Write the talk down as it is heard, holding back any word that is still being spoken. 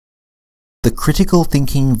The Critical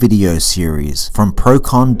Thinking video series from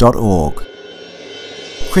procon.org.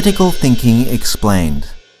 Critical Thinking Explained.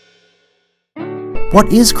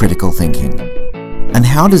 What is critical thinking? And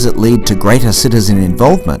how does it lead to greater citizen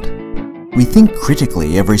involvement? We think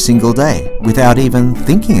critically every single day, without even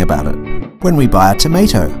thinking about it. When we buy a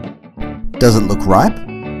tomato, does it look ripe?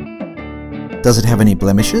 Does it have any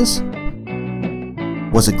blemishes?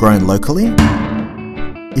 Was it grown locally?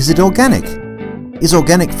 Is it organic? Is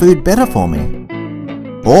organic food better for me?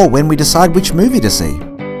 Or when we decide which movie to see?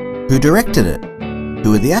 Who directed it?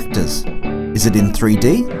 Who are the actors? Is it in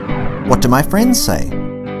 3D? What do my friends say?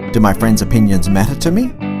 Do my friends' opinions matter to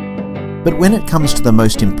me? But when it comes to the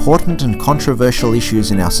most important and controversial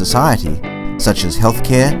issues in our society, such as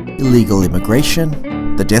healthcare, illegal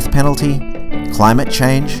immigration, the death penalty, climate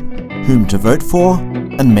change, whom to vote for,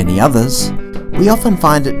 and many others, we often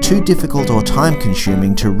find it too difficult or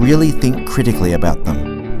time-consuming to really think critically about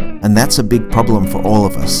them. And that's a big problem for all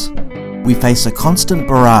of us. We face a constant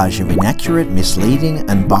barrage of inaccurate, misleading,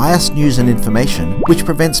 and biased news and information which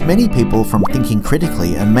prevents many people from thinking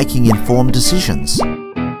critically and making informed decisions.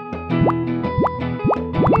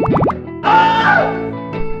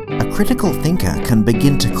 A critical thinker can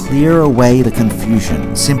begin to clear away the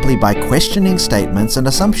confusion simply by questioning statements and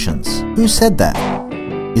assumptions. Who said that?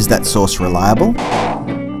 Is that source reliable?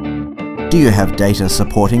 Do you have data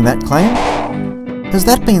supporting that claim? Has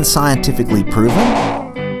that been scientifically proven?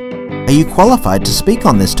 Are you qualified to speak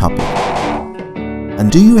on this topic? And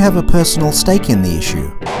do you have a personal stake in the issue?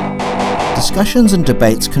 Discussions and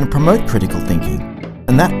debates can promote critical thinking,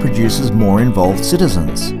 and that produces more involved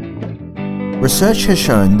citizens. Research has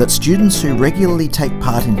shown that students who regularly take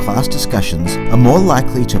part in class discussions are more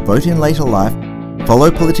likely to vote in later life, follow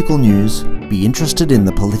political news, be interested in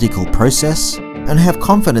the political process, and have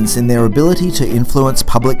confidence in their ability to influence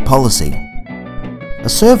public policy. A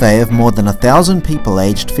survey of more than 1,000 people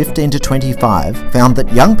aged 15 to 25 found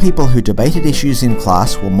that young people who debated issues in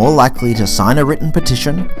class were more likely to sign a written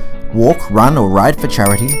petition, walk, run or ride for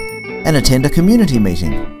charity, and attend a community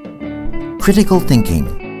meeting. Critical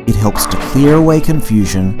thinking. It helps to clear away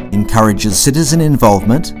confusion, encourages citizen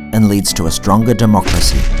involvement, and leads to a stronger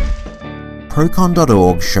democracy.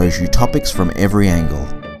 Procon.org shows you topics from every angle,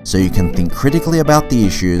 so you can think critically about the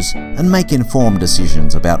issues and make informed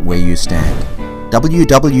decisions about where you stand.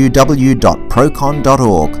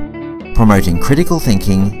 www.procon.org, promoting critical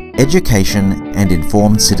thinking, education, and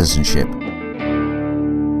informed citizenship.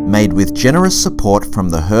 Made with generous support from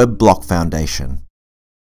the Herb Block Foundation.